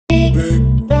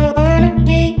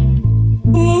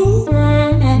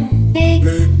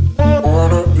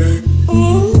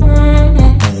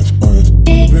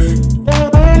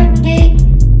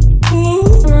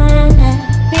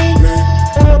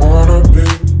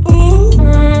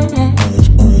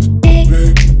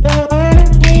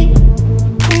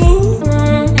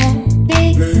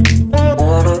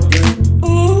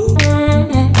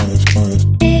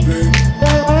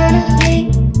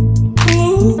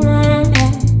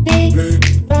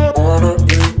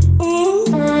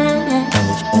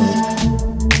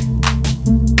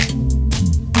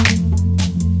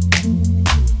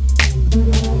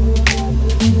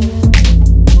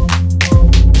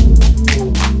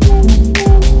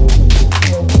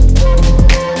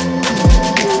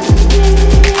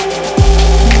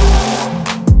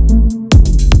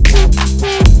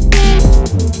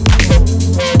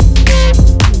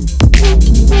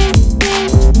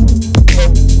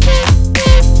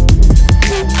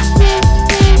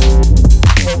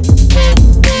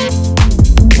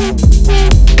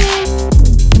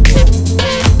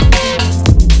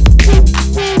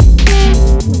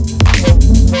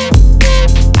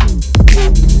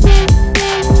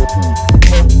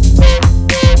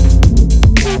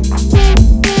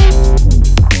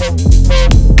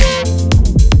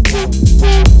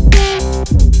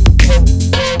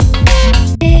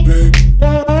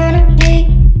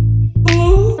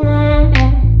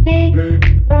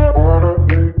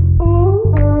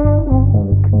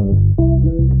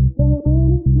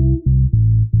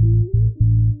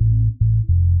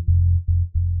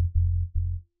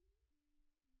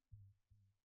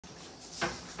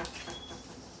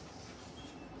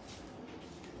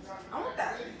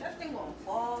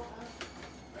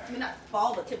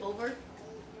fall but tip over.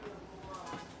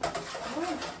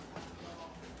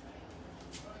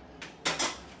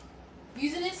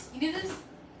 Using this? You do this?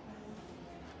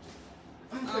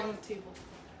 I'm gonna put it on the table.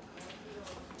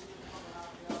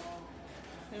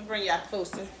 Let me bring y'all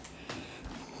closer.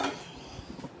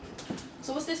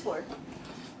 So what's this for?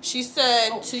 She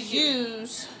said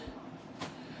use.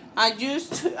 I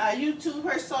used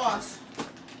her sauce.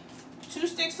 2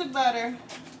 sticks of butter.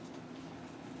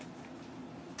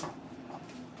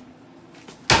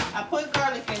 I put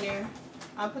garlic in there.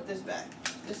 I'll put this back.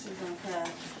 This is okay.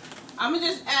 I'm gonna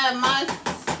just add my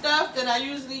stuff that I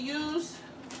usually use.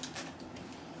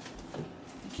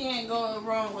 You can't go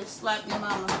wrong with slap your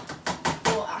mama.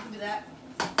 Well, I can do that.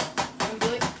 Can we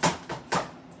do it?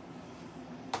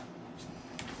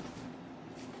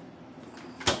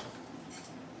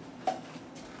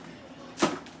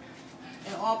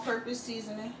 And all-purpose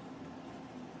seasoning.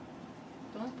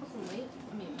 Don't put some weight.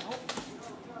 I mean milk.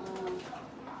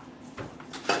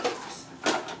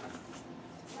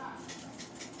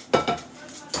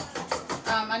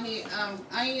 I need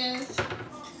onions.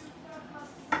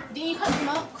 Then you cut them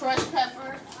up. Crushed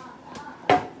pepper.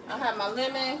 I have my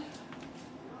lemon.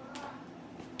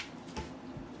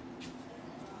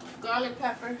 Garlic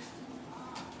pepper.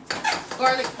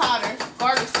 Garlic powder.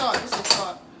 Garlic salt. This is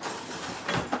salt.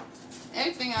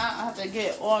 Everything I have to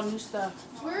get all new stuff.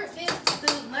 Where is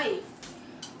the knife?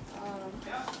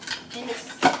 In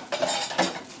this. I'm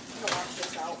gonna wash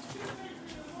this out.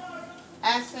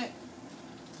 Acid.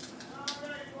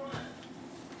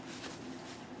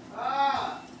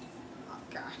 Oh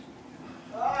God.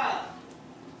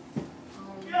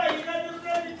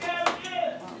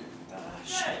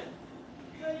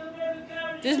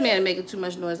 This man making too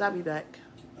much noise. I'll be back.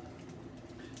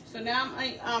 So now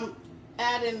I'm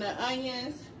adding the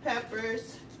onions,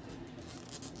 peppers,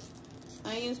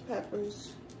 and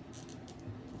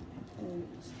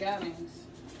scallions.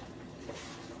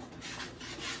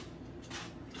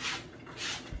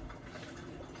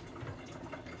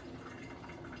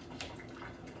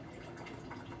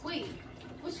 Wait,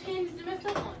 which hand is the messed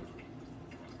up on?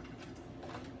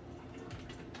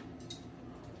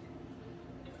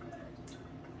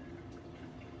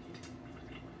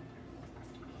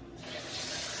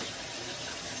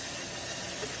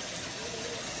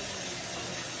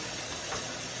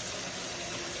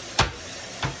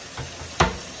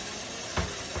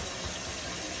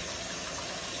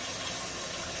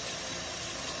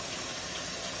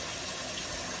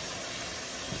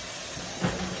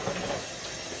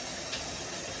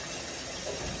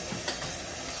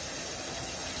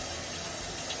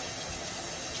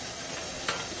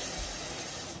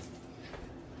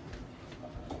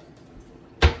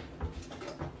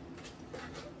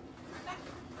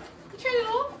 Turn it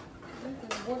off.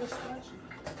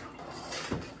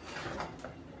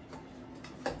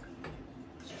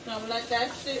 So I'm gonna let that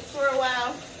sit for a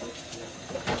while.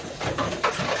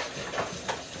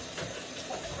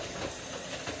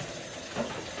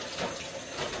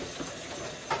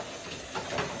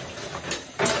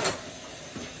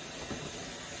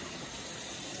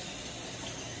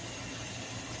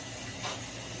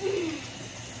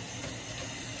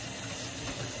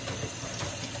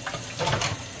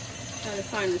 to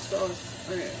find the sauce.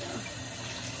 There you go.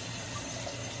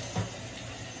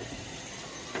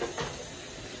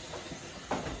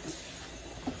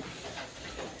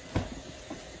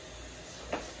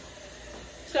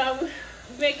 So I'm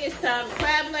making some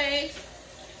crab legs.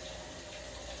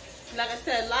 Like I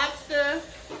said, lobster.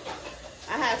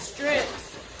 I have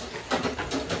strips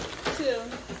too.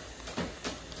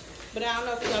 But I don't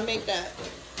know if we're gonna make that.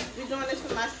 We're doing this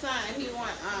for my son. He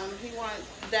wants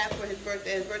that for his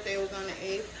birthday. His birthday was on the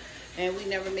 8th, and we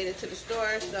never made it to the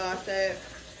store. So I said,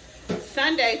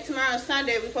 tomorrow's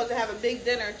Sunday, we're supposed to have a big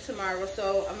dinner tomorrow.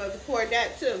 So I'm gonna record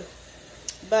that too.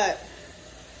 But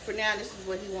for now, this is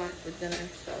what he wants for dinner.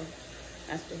 So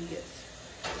that's what he gets.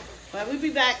 But we'll be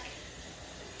back.